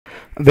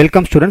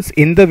Welcome students.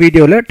 In the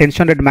video la 10th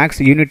standard maths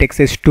unit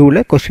exercise 2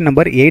 la question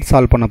number 8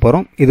 solve பண்ண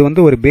போறோம். இது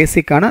வந்து ஒரு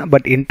பேசிக்கான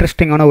பட்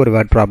இன்ட்ரஸ்டிங்கான ஒரு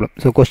word problem.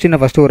 So question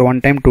first ஒரு 1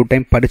 time 2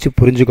 time படிச்சு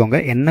புரிஞ்சுக்கோங்க.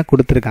 என்ன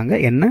கொடுத்திருக்காங்க,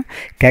 என்ன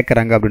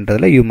கேக்குறாங்க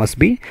அப்படின்றதுல you must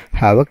be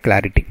have a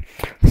clarity.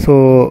 So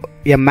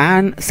a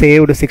man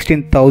saved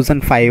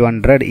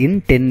 16,500 in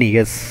 10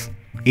 years.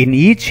 In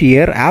each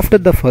year after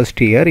the first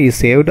year he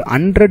saved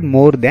 100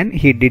 more than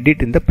he did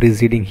it in the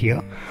preceding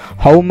year.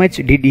 How much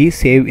did he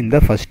save in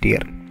the first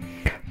year?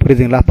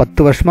 புரியுதுங்களா?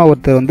 10 வருஷமாக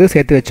ஒருத்தர் வந்து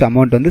சேர்த்து வச்ச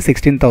amount வந்து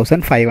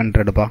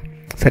 16,500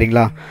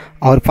 சரிங்களா?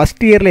 அவர்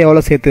first இயரில்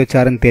எவ்வளோ சேர்த்து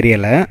வச்சாருன்னு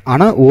தெரியலை,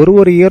 ஆனால்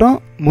ஒரு இயரும்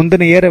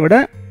முந்தின இயரை விட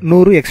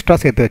 100 எக்ஸ்ட்ரா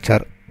சேர்த்து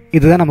வச்சார்.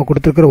 இதுதான் நம்ம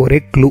கொடுத்துருக்குற ஒரே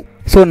க்ளூ.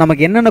 ஸோ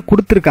நமக்கு என்னென்ன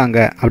கொடுத்துருக்காங்க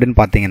அப்படின்னு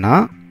பார்த்தீங்கன்னா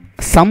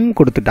சம்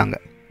கொடுத்துட்டாங்க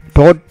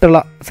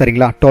டோட்டலாக.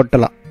 சரிங்களா?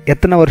 டோட்டலாக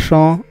எத்தனை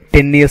வருஷம்?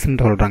 10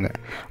 இயர்ஸ்ன்னு சொல்கிறாங்க.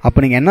 அப்போ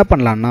நீங்கள் என்ன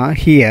பண்ணலான்னா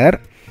ஹியர்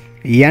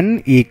n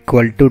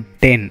ஈக்குவல் டு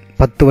 10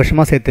 10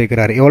 வருஷமாக சேர்த்து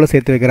வைக்கிறாரு. எவ்வளோ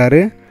சேர்த்து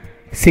வைக்கிறாரு?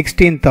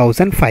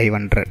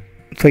 16,500.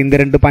 ஸோ இந்த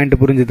ரெண்டு பாயிண்ட்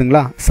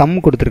புரிஞ்சுதுங்களா? சம்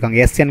கொடுத்துருக்காங்க,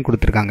 எஸ்என்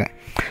கொடுத்துருக்காங்க.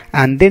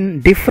 அண்ட் தென்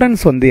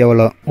டிஃப்ரென்ஸ் வந்து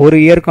எவ்வளோ, ஒரு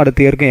இயருக்கும் அடுத்த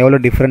இயருக்கும் எவ்வளோ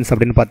டிஃப்ரென்ஸ்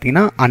அப்படின்னு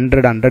பார்த்தீங்கன்னா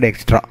 100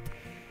 எக்ஸ்ட்ரா.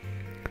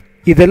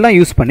 இதெல்லாம்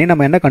யூஸ் பண்ணி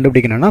நம்ம என்ன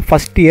கண்டுபிடிக்கணும்னா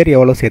ஃபஸ்ட் இயர்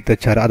எவ்வளோ சேர்த்து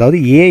வச்சார், அதாவது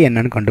ஏ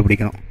என்னன்னு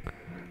கண்டுபிடிக்கணும்.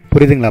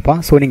 புரியுதுங்களாப்பா?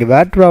 ஸோ நீங்கள்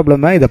வேர்ட்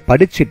ப்ராப்ளமை இதை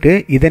படிச்சுட்டு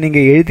இதை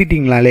நீங்கள்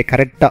எழுதிட்டிங்கனாலே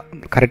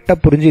கரெக்டாக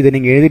புரிஞ்சு இதை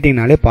நீங்கள்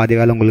எழுதிட்டிங்கனாலே பாதி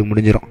வேலை உங்களுக்கு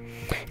முடிஞ்சிடும்.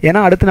 ஏன்னா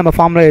அடுத்து நம்ம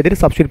ஃபார்முலா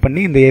எழுதிட்டு சப்ஸ்டியூட்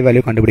பண்ணி இந்த ஏ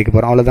வேல்யூ கண்டுபிடிக்க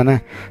போகிறோம், அவ்வளோதானே?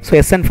 ஸோ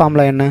எஸ்என்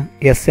ஃபார்முலா என்ன?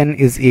 SN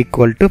is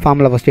equal to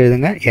formula first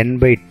எழுதுங்க,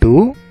 n/2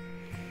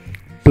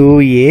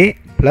 2a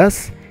plus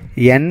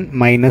n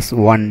minus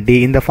 1d.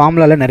 இந்த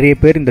ஃபார்முலாவில் நிறைய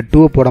பேர் இந்த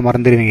 2 போட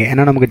மறந்துடுவீங்க.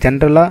 ஏன்னா நமக்கு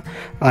ஜென்ரலாக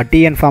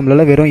டிஎன்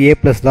ஃபார்முலாவில் வெறும் a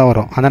ப்ளஸ் தான்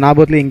வரும். அந்த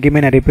ஞாபகத்தில் எங்கேயுமே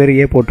நிறைய பேர் a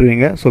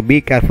போட்டுருவீங்க. So be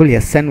careful.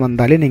 SN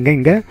வந்தாலே நீங்கள்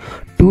இங்கே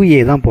 2a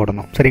தான்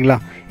போடணும். சரிங்களா?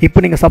 இப்போ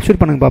நீங்கள்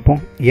சப்ஸ்டியூட் பண்ணுங்க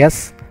பார்ப்போம்.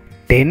 S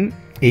 10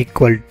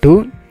 equal to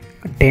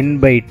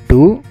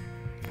 10/2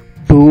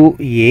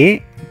 2a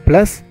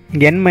plus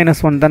இங்கே n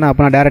மைனஸ் 1 தானே.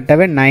 அப்போ நான்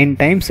டேரெக்டாகவே 9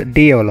 டைம்ஸ் d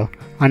எவ்வளோ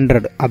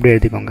 100 அப்படி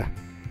எழுதிக்கோங்க.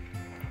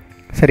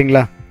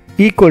 சரிங்களா?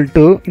 ஈக்குவல்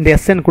டு இந்த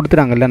எஸ்என்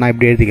கொடுத்துட்டாங்கல்ல, நான்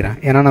இப்படி எழுதிக்கிறேன்.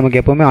 ஏன்னா நமக்கு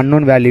எப்போவுமே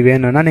அன்னோன் வேல்யூ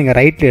வேணும்னா நீங்கள்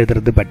ரைட்டில்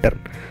எழுதுறது பெட்டர்.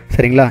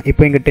 சரிங்களா?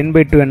 இப்போ இங்கே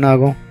 10/2 என்ன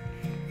ஆகும்?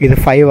 இது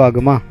 5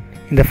 ஆகுமா?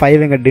 இந்த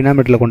 5 இங்கே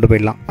டினாமினேட்டரில் கொண்டு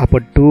போயிடலாம். அப்போ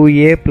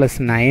 2a ப்ளஸ்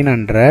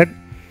 900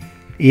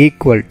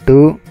 ஈக்குவல் டு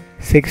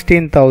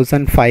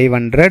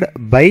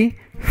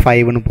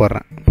 16,500/5ன்னு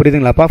போடுறேன்.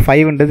 புரியுதுங்களாப்பா?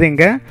 5ன்றது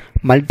இங்கே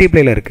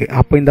மல்டிப்ளையில் இருக்குது.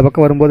 அப்போ இந்த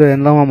பக்கம் வரும்போது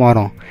என்னவா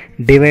மாறும்?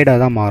 டிவைடாக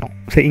தான் மாறும்.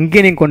 ஸோ இங்கே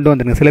நீங்கள் கொண்டு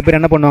வந்துடுங்க. சில பேர்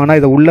என்ன பண்ணுவாங்கன்னா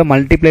இதை உள்ளே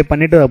மல்டிப்ளை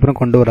பண்ணிவிட்டு அப்புறம்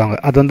கொண்டு வருவாங்க.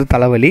 அது வந்து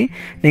தலைவலி.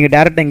 நீங்கள்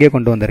டேரெக்டாக இங்கேயே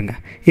கொண்டு வந்துடுங்க.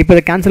 இப்போ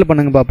இதை கேன்சல்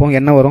பண்ணுங்க பார்ப்போம்.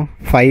 என்ன வரும்?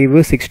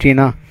 5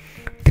 16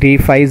 3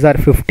 5s are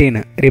 15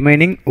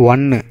 ரிமைனிங்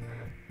 1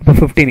 இப்போ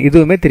 15.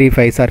 இதுவுமே 3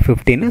 5s are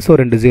 15. ஸோ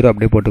 2 0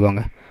 அப்படியே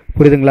போட்டுக்கோங்க.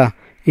 புரியுதுங்களா?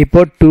 இப்போ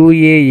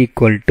 2a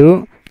ஈக்குவல் டு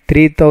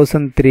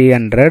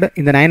 3,300.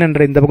 இந்த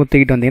 900 இந்த பக்கம்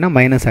தூக்கிட்டு வந்தீங்கன்னா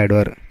மைனஸ்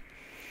ஆகிடுவார்.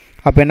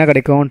 அப்போ என்ன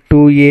கிடைக்கும்?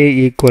 2a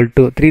ஈக்குவல்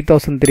டு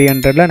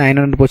 3,300ல்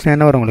 900 போச்சுன்னா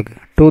என்ன வரும் உங்களுக்கு?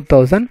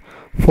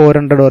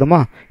 2,400 வருமா?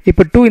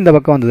 இப்போ 2 இந்த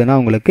பக்கம் வந்ததுன்னா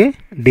உங்களுக்கு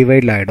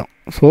டிவைடில் ஆகிடும்.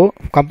 ஸோ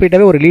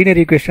கம்ப்ளீட்டாகவே ஒரு லீனியர்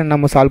ஈக்குவேஷன்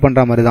நம்ம சால்வ்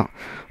பண்ணுற மாதிரி தான்.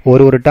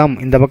 ஒரு டேர்ம்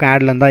இந்த பக்கம்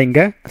ஆடில் இருந்தால்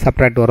இங்கே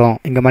சப்ட்ராக்ட் வரும்,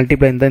 இங்கே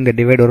மல்டிப்ளை இருந்தால் இந்த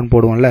டிவைட் வரும்னு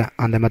போடுவோம்ல,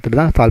 அந்த மெத்தட்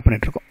தான் சால்வ்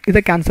பண்ணிகிட்ருக்கோம்.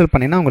 இதை கேன்சல்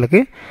பண்ணிங்கன்னா உங்களுக்கு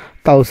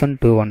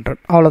 1,200.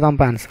 அவ்வளோதான்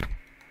இப்போ ஆன்சர்.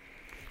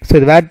 ஸோ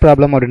இது வேர்ட்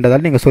ப்ராப்ளம்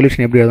அப்படின்றதால நீங்கள்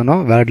சொல்யூஷன் எப்படி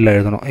எழுதணும்? வேர்டில்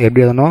எழுதணும்.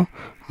 எப்படி எழுதணும்?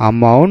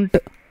 Amount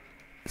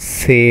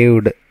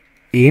saved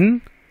in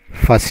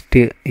first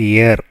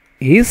year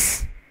is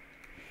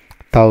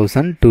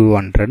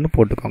 1,200ன்னு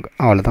போட்டுக்கோங்க.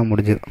 அவ்வளோதான்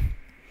முடிஞ்சது.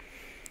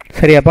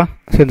 சரியாப்பா?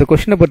 ஸோ இந்த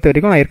கொஸ்டினை பொறுத்த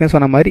வரைக்கும் நான் ஏற்கனவே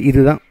சொன்ன மாதிரி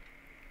இதுதான்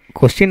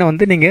கொஸ்டினை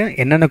வந்து நீங்கள்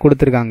என்னென்ன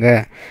கொடுத்துருக்காங்க,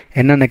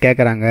 என்னென்ன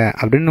கேட்குறாங்க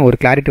அப்படின்னு ஒரு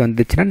கிளாரிட்டி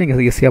வந்துச்சுன்னா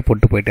நீங்கள் ஈஸியாக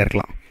போட்டு போயிட்டே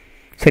இருக்கலாம்.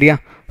 சரியா?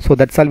 So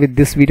that's all with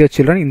this video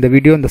children. இந்த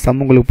வீடியோ இந்த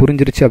சம் உங்களுக்கு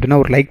புரிஞ்சிருச்சு அப்படின்னா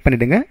ஒரு லைக்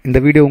பண்ணிவிடுங்க. இந்த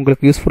வீடியோ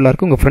உங்களுக்கு யூஸ்ஃபுல்லாக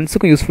இருக்கும், உங்கள்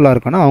ஃப்ரெண்ட்ஸுக்கும் யூஸ்ஃபுல்லாக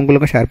இருக்கும்னா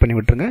அவங்களுக்கும் ஷேர் பண்ணி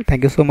விட்டுருங்க.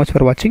 தேங்க்யூ ஸோ மச்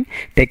ஃபார் வாட்சிங்.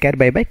 Take care.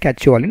 By by.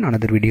 Catch you all in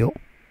another video.